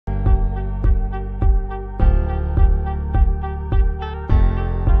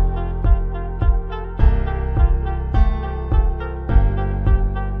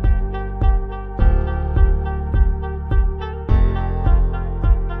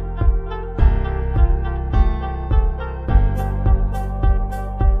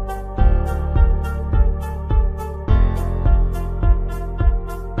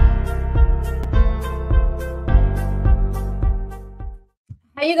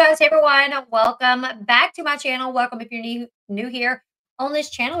guys, hey everyone, welcome back to my channel. Welcome if you're new here. On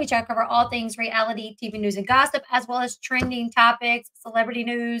this channel, we try to cover all things reality, TV news, and gossip, as well as trending topics, celebrity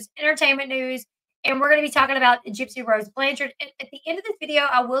news, entertainment news, and we're going to be talking about Gypsy Rose Blanchard. And at the end of this video,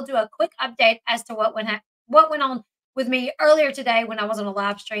 I will do a quick update as to what went on with me earlier today when I was on a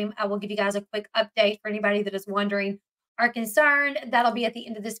live stream. I will give you guys a quick update for anybody that is wondering or concerned. That'll be at the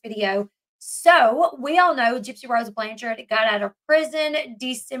end of this video. So we all know Gypsy Rose Blanchard got out of prison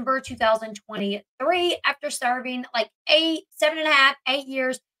December 2023 after serving like 8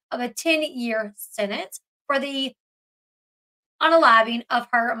 years of a 10-year sentence for the unaliving of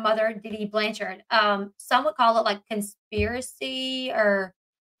her mother, Diddy Blanchard. Some would call it like conspiracy, or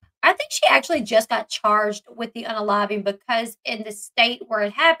I think she actually just got charged with the unaliving because in the state where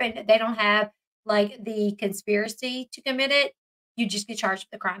it happened, they don't have like the conspiracy to commit it. You just get charged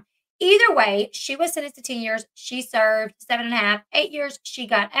with the crime. Either way, she was sentenced to 10 years. She served 7.5, 8 years. She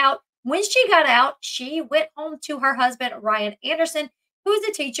got out. When she got out, she went home to her husband, Ryan Anderson, who is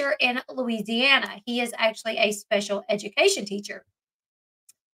a teacher in Louisiana. He is actually a special education teacher.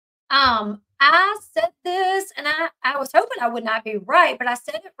 I said this, and I was hoping I would not be right, but I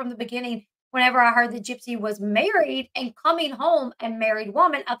said it from the beginning whenever I heard that Gypsy was married and coming home a married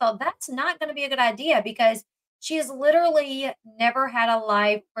woman. I thought that's not going to be a good idea because she has literally never had a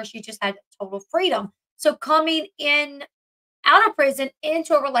life where she just had total freedom. So coming in out of prison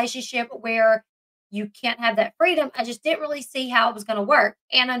into a relationship where you can't have that freedom, I just didn't really see how it was going to work.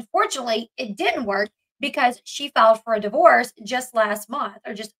 And unfortunately, it didn't work because she filed for a divorce just last month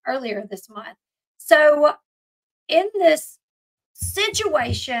or just earlier this month. So in this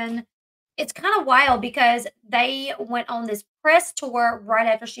situation, it's kind of wild because they went on this press tour right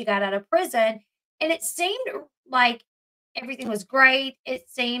after she got out of prison. And it seemed like everything was great. It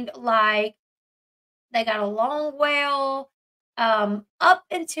seemed like they got along well. Up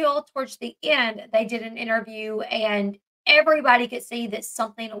until towards the end, they did an interview and everybody could see that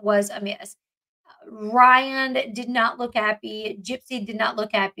something was amiss. Ryan did not look happy. Gypsy did not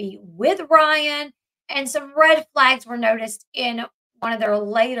look happy with Ryan. And some red flags were noticed in one of their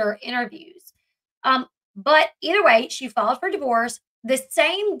later interviews. But either way, she filed for divorce. The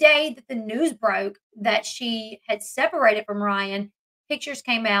same day that the news broke that she had separated from Ryan, pictures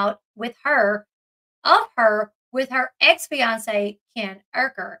came out of her with her ex-fiance, Ken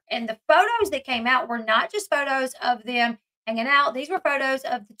Urker. And the photos that came out were not just photos of them hanging out. These were photos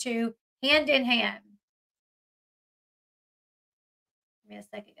of the two hand in hand. Give me a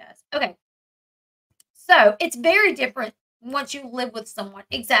second, guys. Okay. So it's very different once you live with someone.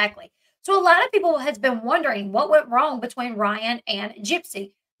 Exactly. So a lot of people has been wondering what went wrong between Ryan and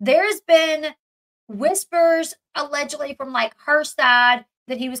Gypsy. There's been whispers allegedly from like her side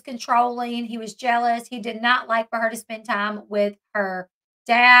that he was controlling, he was jealous, he did not like for her to spend time with her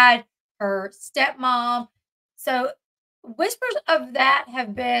dad, her stepmom. So whispers of that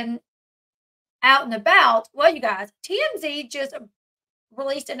have been out and about. Well, you guys, TMZ just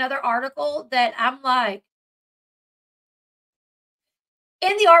released another article that I'm like,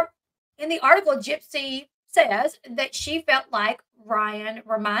 in the article, Gypsy says that she felt like Ryan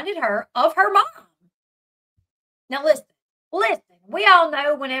reminded her of her mom. Now, listen. We all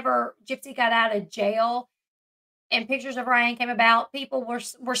know whenever Gypsy got out of jail and pictures of Ryan came about, people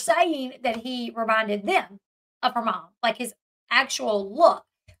were saying that he reminded them of her mom, like his actual look.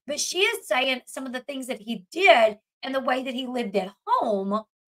 But she is saying some of the things that he did and the way that he lived at home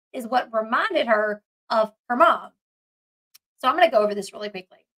is what reminded her of her mom. So I'm going to go over this really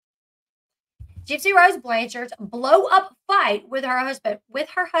quickly. Gypsy Rose Blanchard's blow-up fight with her husband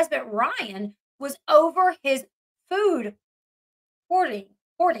Ryan was over his food hoarding,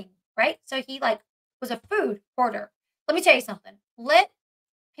 right? So he like was a food hoarder. Let me tell you something. Let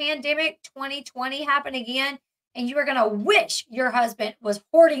pandemic 2020 happen again, and you are gonna wish your husband was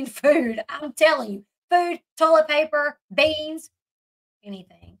hoarding food. I'm telling you, food, toilet paper, beans,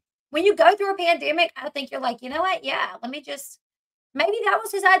 anything. When you go through a pandemic, I think you're like, you know what? Yeah, maybe that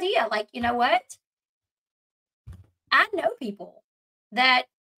was his idea. Like, you know what? I know people that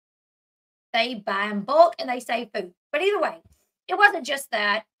they buy in bulk and they save food. But either way, it wasn't just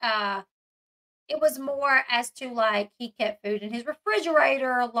that. It was more as to like he kept food in his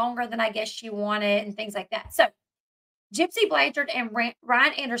refrigerator longer than I guess she wanted and things like that. So Gypsy Blanchard and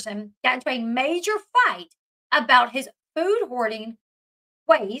Ryan Anderson got into a major fight about his food hoarding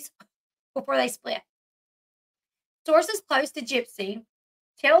ways before they split. Sources close to Gypsy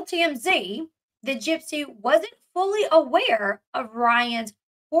tell TMZ that Gypsy wasn't fully aware of Ryan's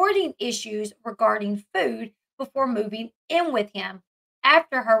hoarding issues regarding food before moving in with him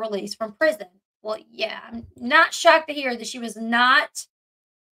after her release from prison. Well, yeah, I'm not shocked to hear that she was not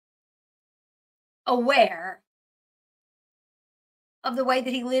aware of the way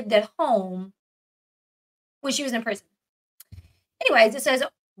that he lived at home when she was in prison. Anyways, it says,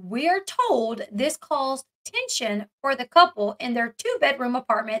 we're told this caused tension for the couple in their 2-bedroom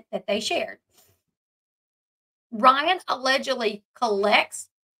apartment that they shared. Ryan allegedly collects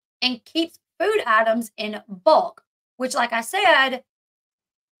and keeps food items in bulk, which, like I said,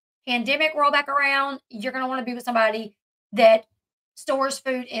 pandemic roll back around, you're going to want to be with somebody that stores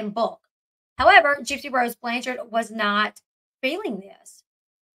food in bulk. However, Gypsy Rose Blanchard was not feeling this.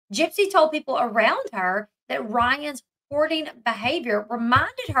 Gypsy told people around her that Ryan's hoarding behavior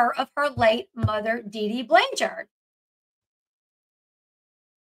reminded her of her late mother, Dee Dee Blanchard.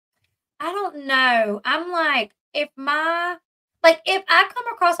 I don't know. I'm like, if I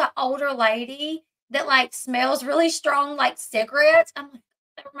come across an older lady that like smells really strong like cigarettes, I'm like,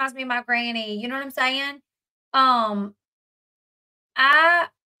 that reminds me of my granny. You know what I'm saying? Um, I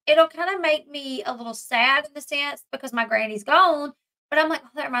it'll kind of make me a little sad in the sense because my granny's gone, but I'm like, oh,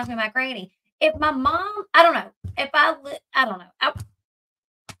 that reminds me of my granny. If my mom, I don't know. If I don't know.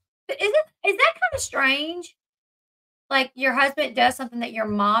 But is that kind of strange? Like your husband does something that your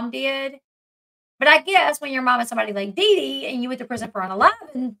mom did. But I guess when your mom is somebody like Dee Dee and you went to prison for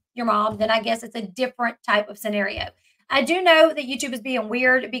unaliving your mom, then I guess it's a different type of scenario. I do know that YouTube is being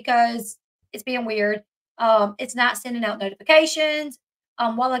weird because it's being weird. It's not sending out notifications.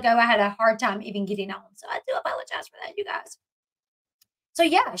 A while ago, I had a hard time even getting on. So I do apologize for that, you guys. So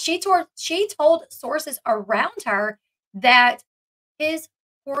yeah, she told sources around her that his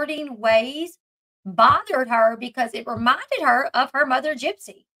hoarding ways bothered her because it reminded her of her mother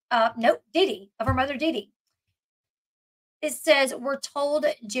Gypsy. Diddy, of her mother Diddy. It says, we're told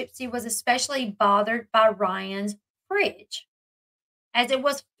Gypsy was especially bothered by Ryan's fridge, as it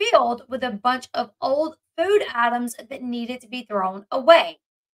was filled with a bunch of old food items that needed to be thrown away.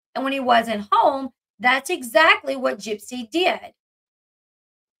 And when he wasn't home, that's exactly what Gypsy did.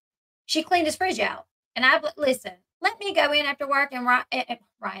 She cleaned his fridge out. And listen, let me go in after work and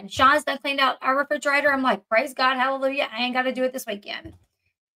Ryan, Sean's done cleaned out our refrigerator. I'm like, praise God, hallelujah. I ain't got to do it this weekend.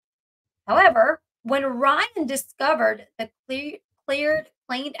 However, when Ryan discovered the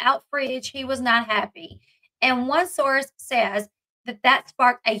cleaned out fridge, he was not happy. And one source says that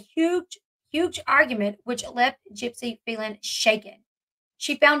sparked a huge argument, which left Gypsy feeling shaken.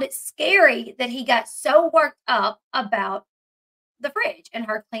 She found it scary that he got so worked up about the fridge and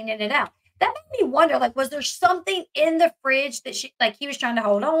her cleaning it out. That made me wonder, like, was there something in the fridge that he was trying to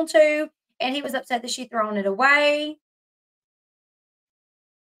hold on to and he was upset that she thrown it away?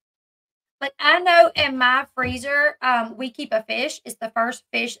 Like, I know in my freezer, we keep a fish. It's the first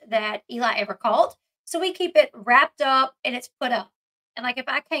fish that Eli ever caught. So we keep it wrapped up and it's put up. And like if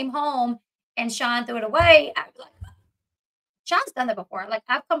I came home and Sean threw it away, I'd be like, Sean's done that before. Like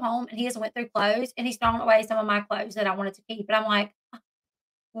I've come home and he has went through clothes and he's thrown away some of my clothes that I wanted to keep. And I'm like,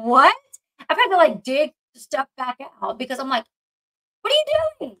 what? I've had to like dig stuff back out because I'm like, what are you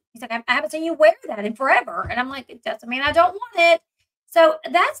doing? He's like, I haven't seen you wear that in forever. And I'm like, it doesn't mean I don't want it. So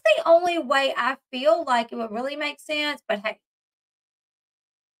that's the only way I feel like it would really make sense. But hey,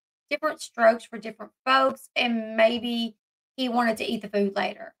 different strokes for different folks. And maybe he wanted to eat the food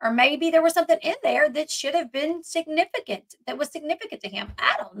later. Or maybe there was something in there that should have been significant, that was significant to him.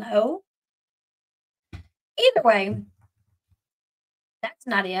 I don't know. Either way, that's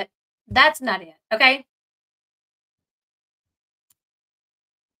not it. That's not it. Okay.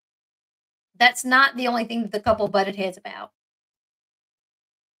 That's not the only thing that the couple butted heads about.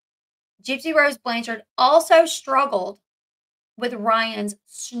 Gypsy Rose Blanchard also struggled with Ryan's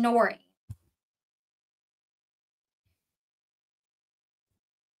snoring.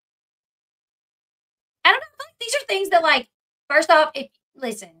 I don't know. I think these are things that, like, first off,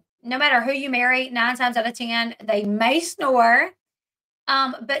 listen, no matter who you marry, 9 times out of 10, they may snore.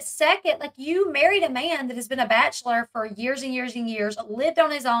 But second, like you married a man that has been a bachelor for years and years and years, lived on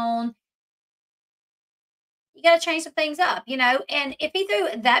his own. You got to change some things up, you know. And if he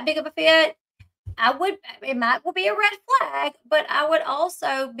threw that big of a fit, it might be a red flag, but I would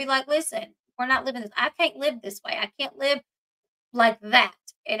also be like, listen, we're not living this. I can't live this way. I can't live like that.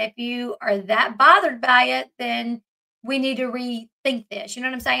 And if you are that bothered by it, then we need to rethink this. You know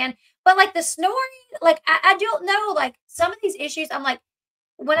what I'm saying? But like the snoring, like I don't know, like some of these issues, I'm like,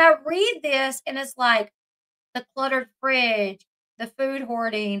 when I read this and it's like the cluttered fridge, the food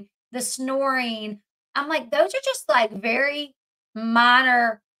hoarding, the snoring, I'm like, those are just like very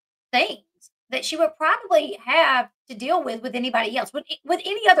minor things that she would probably have to deal with anybody else, with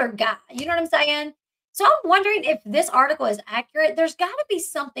any other guy. You know what I'm saying? So I'm wondering if this article is accurate. There's got to be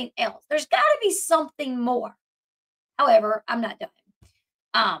something else. There's got to be something more. However, I'm not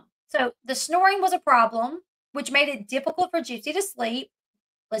done. So the snoring was a problem, which made it difficult for Gypsy to sleep.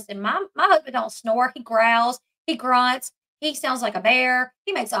 Listen, my husband don't snore. He growls, he grunts, he sounds like a bear.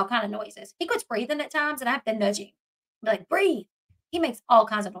 He makes all kind of noises. He quits breathing at times, and I have to nudge him. Be like, breathe. He makes all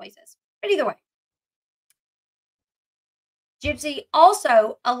kinds of noises. But either way, Gypsy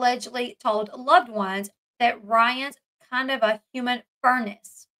also allegedly told loved ones that Ryan's kind of a human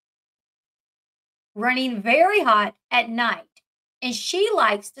furnace, running very hot at night, and she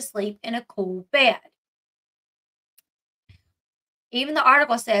likes to sleep in a cool bed. Even the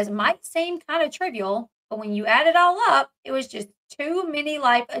article says might seem kind of trivial, but when you add it all up, it was just too many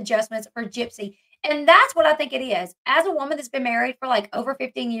life adjustments for Gypsy. And that's what I think it is. As a woman that's been married for like over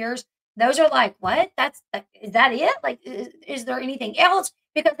 15 years, those are like, what? Is that it? Like, is there anything else?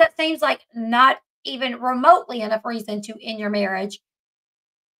 Because that seems like not even remotely enough reason to end your marriage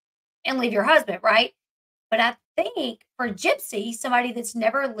and leave your husband, right? But I think for Gypsy, somebody that's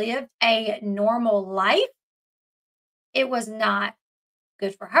never lived a normal life, it was not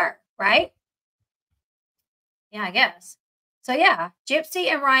good for her, right? Yeah, I guess. So yeah, Gypsy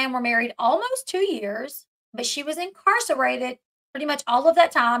and Ryan were married almost 2 years, but she was incarcerated pretty much all of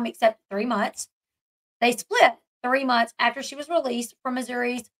that time except 3 months. They split 3 months after she was released from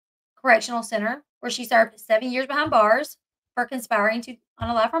Missouri's Correctional Center, where she served 7 years behind bars for conspiring to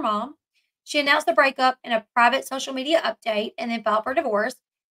unalive her mom. She announced the breakup in a private social media update and then filed for divorce.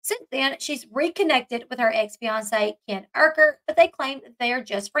 Since then, she's reconnected with her ex fiance, Ken Urquhart, but they claim that they are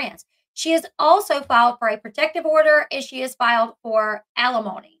just friends. She has also filed for a protective order and she has filed for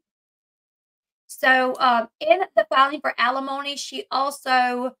alimony. So, in the filing for alimony, she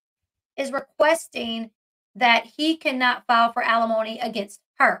also is requesting that he cannot file for alimony against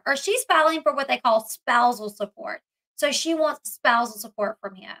her, or she's filing for what they call spousal support. So she wants spousal support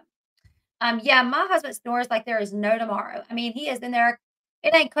from him. Yeah, my husband snores like there is no tomorrow. I mean, he is in there.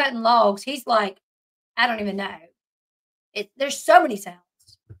 It ain't cutting logs. He's like, I don't even know. There's so many sounds.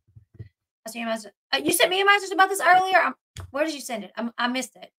 I see you you sent me a message about this earlier. Where did you send it? I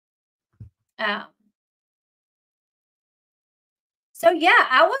missed it. Um, so yeah,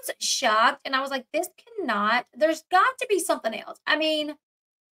 I was shocked and I was like, this cannot, there's got to be something else. I mean,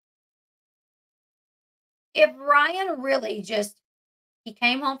 if Ryan really just, he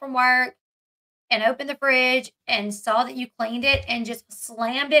came home from work and opened the fridge and saw that you cleaned it and just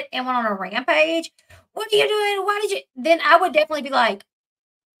slammed it and went on a rampage, what are you doing? Why did you? Then I would definitely be like,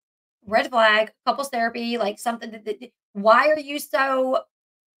 red flag, couples therapy, like something why are you so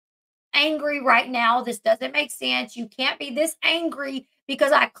angry right now? This doesn't make sense. You can't be this angry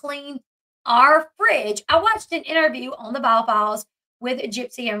because I cleaned our fridge. I watched an interview on the Bio Files with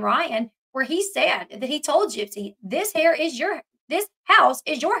Gypsy and Ryan where he said that he told Gypsy, this house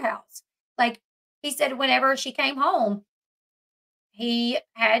is your house. Like he said, whenever she came home, he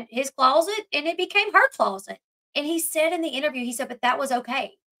had his closet and it became her closet. And he said in the interview, he said, but that was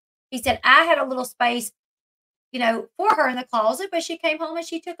okay. He said, I had a little space, for her in the closet, but she came home and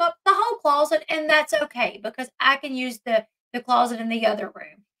she took up the whole closet, and that's okay because I can use the closet in the other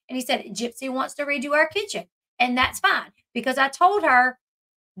room. And he said, Gypsy wants to redo our kitchen, and that's fine because I told her,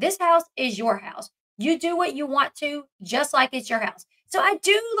 this house is your house. You do what you want to, just like it's your house. So I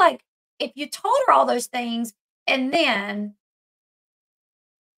do like if you told her all those things and then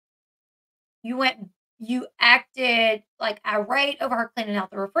you acted like irate over her cleaning out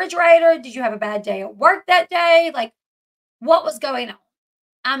the refrigerator. Did you have a bad day at work that day? Like, what was going on?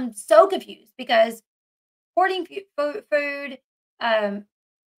 I'm so confused because hoarding food, um,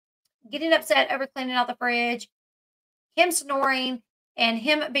 getting upset over cleaning out the fridge, him snoring, and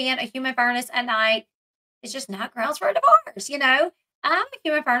him being a human furnace at night is just not grounds for a divorce. I'm a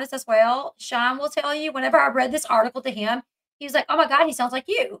human furnace as well. Sean will tell you, whenever I read this article to him, he was like, oh my God, he sounds like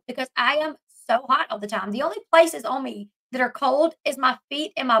you because I am so hot all the time. The only places on me that are cold is my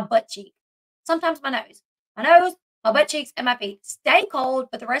feet and my butt cheek. Sometimes my nose. My nose, my butt cheeks, and my feet stay cold,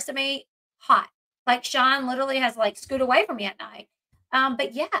 but the rest of me hot. Like Sean literally has like scoot away from me at night.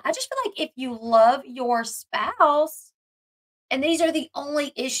 But yeah, I just feel like if you love your spouse and these are the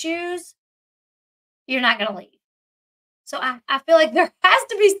only issues, you're not gonna leave. So I feel like there has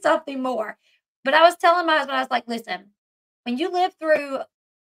to be something more. But I was telling my husband, I was like, listen, when you live through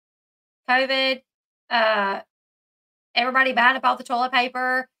COVID, uh, everybody buying up all the toilet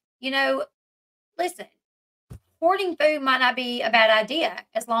paper, listen, hoarding food might not be a bad idea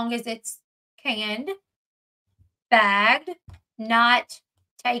as long as it's canned, bagged, not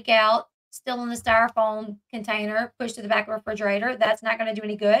takeout, still in the styrofoam container, pushed to the back of the refrigerator. That's not going to do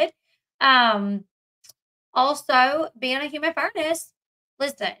any good. Also, being a human furnace,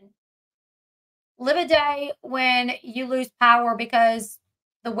 listen, live a day when you lose power because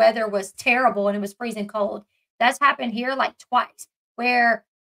the weather was terrible and it was freezing cold. That's happened here like twice where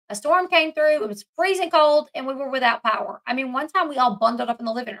a storm came through, it was freezing cold, and we were without power. I mean, one time we all bundled up in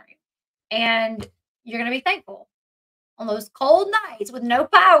the living room, and you're going to be thankful on those cold nights with no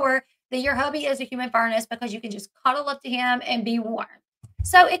power that your hubby is a human furnace because you can just cuddle up to him and be warm.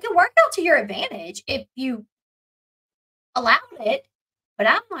 So it can work out to your advantage if you allowed it. But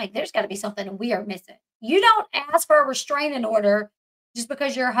I'm like, there's got to be something we are missing. You don't ask for a restraining order just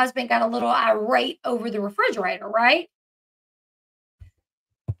because your husband got a little irate over the refrigerator, right?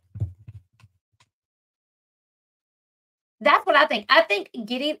 That's what I think. I think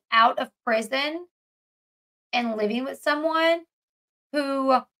getting out of prison and living with someone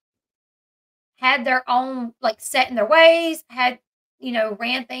who had their own, like, set in their ways, had,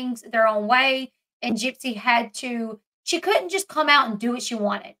 ran things their own way, and Gypsy had to she couldn't just come out and do what she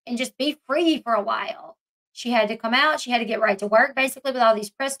wanted and just be free for a while. She had to come out, she had to get right to work basically with all these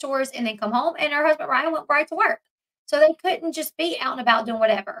press tours and then come home, and her husband Ryan went right to work. So they couldn't just be out and about doing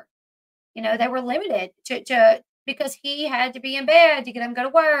whatever. They were limited to because he had to be in bed to get him to go to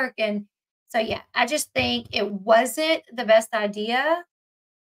work, and so, yeah, I just think it wasn't the best idea.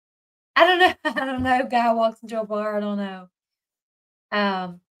 I don't know. I don't know. Guy walks into a bar. I don't know.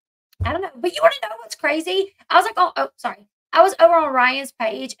 Um, I don't know. But you want to know what's crazy? I was like, oh, sorry. I was over on Ryan's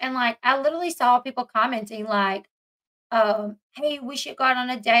page, and like I literally saw people commenting like, "Hey, we should go out on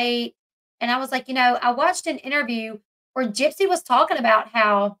a date." And I was like, I watched an interview where Gypsy was talking about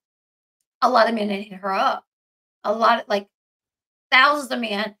how a lot of men had hit her up. A lot of like thousands of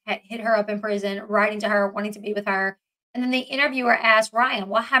men had hit her up in prison, writing to her, wanting to be with her. And then the interviewer asked Ryan,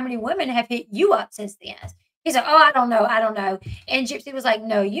 "Well, how many women have hit you up since then?" He's like, "Oh, I don't know. I don't know." And Gypsy was like,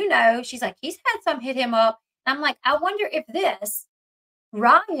 "No, you know." She's like, "He's had some hit him up." And I'm like, I wonder if this,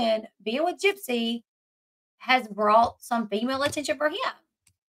 Ryan being with Gypsy, has brought some female attention for him.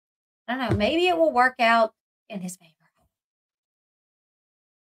 I don't know. Maybe it will work out in his favor.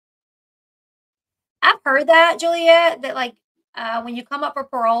 I've heard that, Juliet, that like when you come up for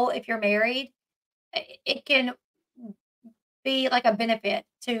parole, if you're married, it can be like a benefit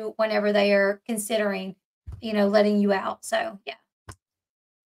to whenever they are considering, letting you out. So yeah.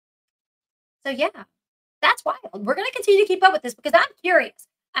 So yeah, that's wild. We're gonna continue to keep up with this because I'm curious.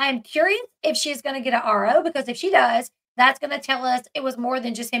 I'm curious if she's gonna get an RO because if she does, that's gonna tell us it was more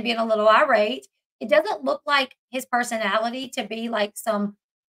than just him being a little irate. It doesn't look like his personality to be like some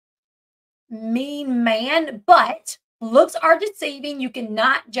mean man, but looks are deceiving. You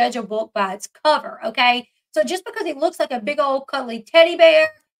cannot judge a book by its cover, okay? So just because he looks like a big old cuddly teddy bear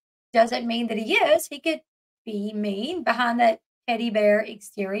doesn't mean that he is. He could be mean behind that teddy bear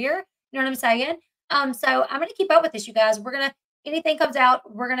exterior. You know what I'm saying? So I'm gonna keep up with this, you guys. We're gonna anything comes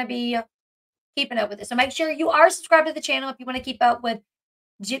out, we're gonna be keeping up with this. So make sure you are subscribed to the channel if you want to keep up with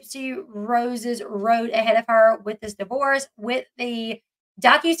Gypsy Rose's road ahead of her with this divorce, with the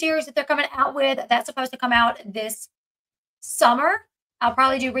docu-series that they're coming out with. That's supposed to come out this summer. I'll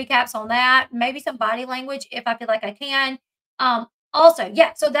probably do recaps on that, maybe some body language if I feel like I can. Also,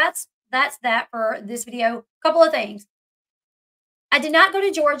 yeah, so that's that for this video. Couple of things. I did not go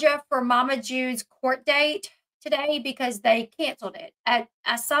to Georgia for Mama June's court date today because they canceled it.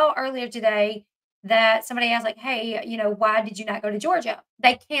 I saw earlier today that somebody asked, like, "Hey, why did you not go to Georgia?"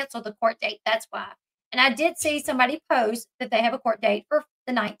 They canceled the court date. That's why. And I did see somebody post that they have a court date for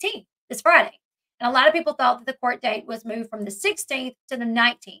the 19th, this Friday. And a lot of people thought that the court date was moved from the 16th to the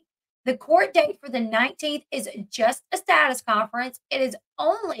 19th. The court date for the 19th is just a status conference. It is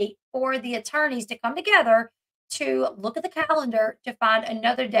only for the attorneys to come together to look at the calendar to find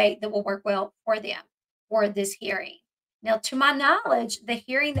another date that will work well for them for this hearing. Now, to my knowledge, the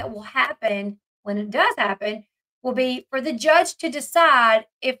hearing that will happen when it does happen will be for the judge to decide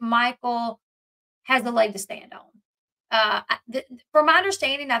if Michael has a leg to stand on. From my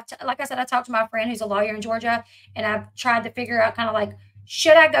understanding, like I said, I talked to my friend who's a lawyer in Georgia, and I've tried to figure out kind of like,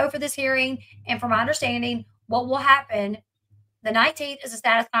 should I go for this hearing? And from my understanding, what will happen, the 19th is a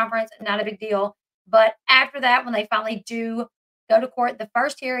status conference, not a big deal. But after that, when they finally do go to court, the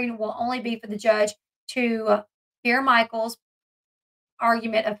first hearing will only be for the judge to hear Michael's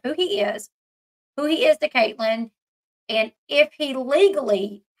argument of who he is to Caitlin, and if he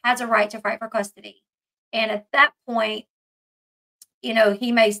legally has a right to fight for custody. And at that point,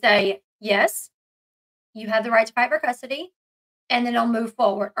 he may say, yes, you have the right to fight for custody, and then he'll move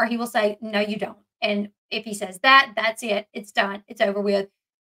forward. Or he will say, no, you don't. And if he says that, that's it. It's done. It's over with.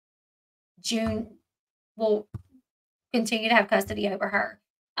 June will continue to have custody over her.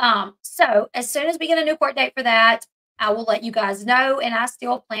 So as soon as we get a new court date for that, I will let you guys know, and I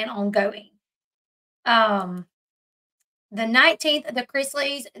still plan on going. the 19th, the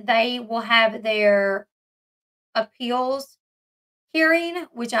Chrisleys, they will have their appeals hearing,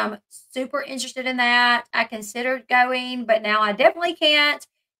 which I'm super interested in that. I considered going, but now I definitely can't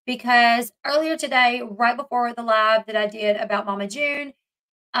because earlier today, right before the live that I did about Mama June,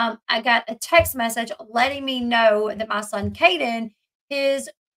 I got a text message letting me know that my son Caden, his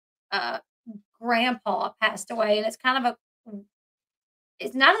uh, grandpa passed away, and it's kind of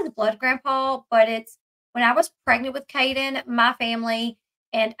it's not his blood grandpa, but it's when I was pregnant with Caden, my family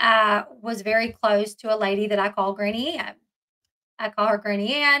and I was very close to a lady that I call Granny Ann. I call her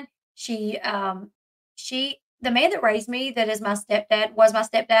Granny Ann. She, the man that raised me, that is my stepdad, was my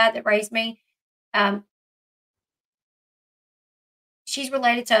stepdad that raised me. Um, she's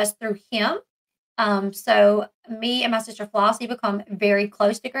related to us through him. So me and my sister Flossie become very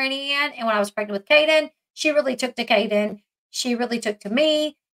close to Granny Ann. And when I was pregnant with Caden, she really took to Caden. She really took to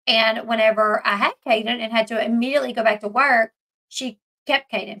me. And whenever I had Caden and had to immediately go back to work, she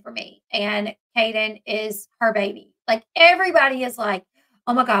kept Caden for me. And Caden is her baby. Like everybody is like,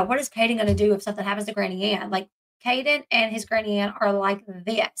 oh my God, what is Caden going to do if something happens to Granny Ann? Like Caden and his Granny Ann are like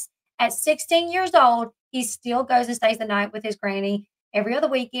this. At 16 years old, he still goes and stays the night with his granny every other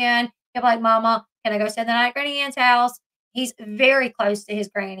weekend. He'll be like, Mama, can I go spend the night at Granny Ann's house? He's very close to his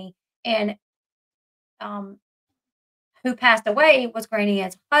granny. And um, who passed away was Granny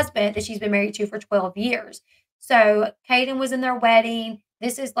Ann's husband that she's been married to for 12 years. So Caden was in their wedding.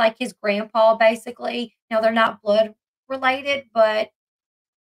 This is like his grandpa, basically. Now, they're not blood related, but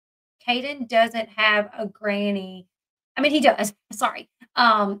Caden doesn't have a granny. I mean, he does, sorry,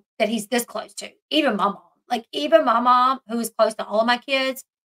 that he's this close to. Even my mom. Like, even my mom, who is close to all of my kids,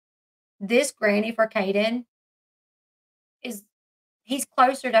 this granny for Caden is he's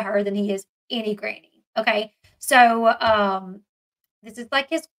closer to her than he is any granny. Okay. So this is like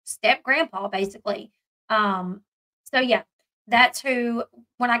his step grandpa, basically. Um, so yeah, that's who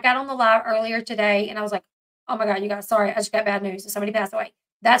when I got on the live earlier today and I was like, oh my God, you guys, sorry, I just got bad news. Somebody passed away.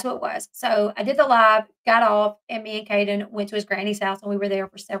 That's what it was. So I did the live, got off, and me and Caden went to his granny's house and we were there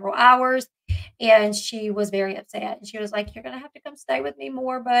for several hours. And she was very upset. And she was like, you're gonna have to come stay with me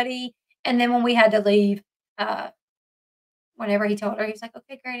more, buddy. And then when we had to leave, uh, whenever he told her, he was like,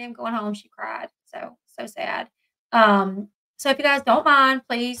 "Okay, Granny, I'm going home." She cried. So sad. So if you guys don't mind,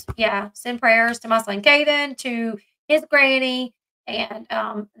 please, yeah, send prayers to my son Caden, to his granny, and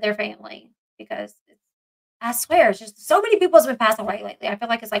their family because I swear it's just so many people have been passing away lately. I feel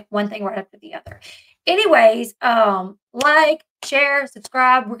like it's like one thing right after the other. Anyways, like, share,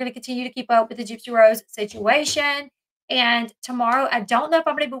 subscribe. We're gonna continue to keep up with the Gypsy Rose situation. And tomorrow, I don't know if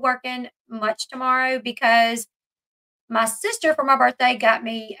I'm gonna be working much tomorrow because my sister for my birthday got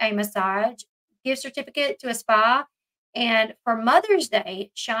me a massage gift certificate to a spa. And for Mother's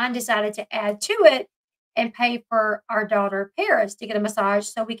Day, Sean decided to add to it and pay for our daughter Paris to get a massage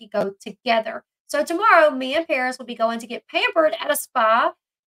so we could go together. So tomorrow, me and Paris will be going to get pampered at a spa.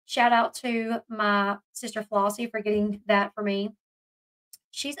 Shout out to my sister Flossie for getting that for me.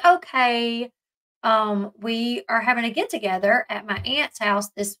 She's okay. We are having a get together at my aunt's house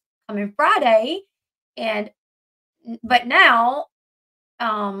this coming Friday. And but now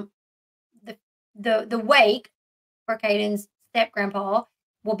um, the wake for Caden's step grandpa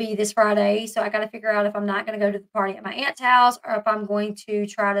will be this Friday. So I got to figure out if I'm not going to go to the party at my aunt's house or if I'm going to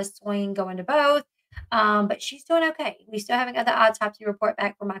try to swing going to both. But she's doing okay. We still haven't got the autopsy report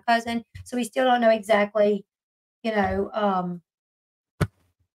back from my cousin, so we still don't know exactly, you know,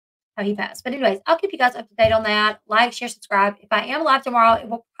 how he passed. But anyways, I'll keep you guys up to date on that. Like, share, subscribe. If I am live tomorrow, it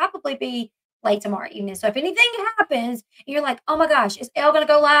will probably be late tomorrow evening. So if anything happens and you're like, oh my gosh, is Elle going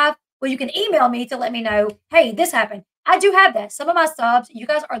to go live? Well, you can email me to let me know, hey, this happened. I do have that. Some of my subs, you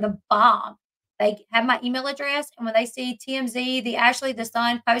guys are the bomb. They have my email address. And when they see TMZ, the Ashley, the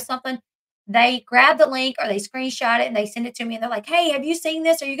Sun post something, they grab the link or they screenshot it and they send it to me. And they're like, hey, have you seen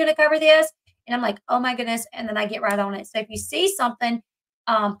this? Are you going to cover this? And I'm like, oh my goodness. And then I get right on it. So if you see something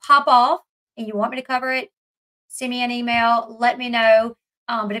pop off and you want me to cover it, send me an email, let me know.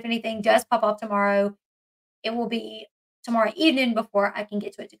 But if anything does pop off tomorrow, it will be tomorrow evening before I can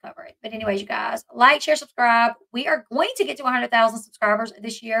get to it to cover it. But anyways, you guys, like, share, subscribe. We are going to get to 100,000 subscribers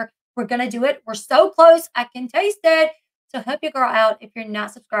this year. We're going to do it. We're so close. I can taste it. So help your girl out. If you're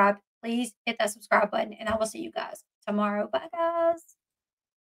not subscribed, please hit that subscribe button and I will see you guys tomorrow. Bye, guys.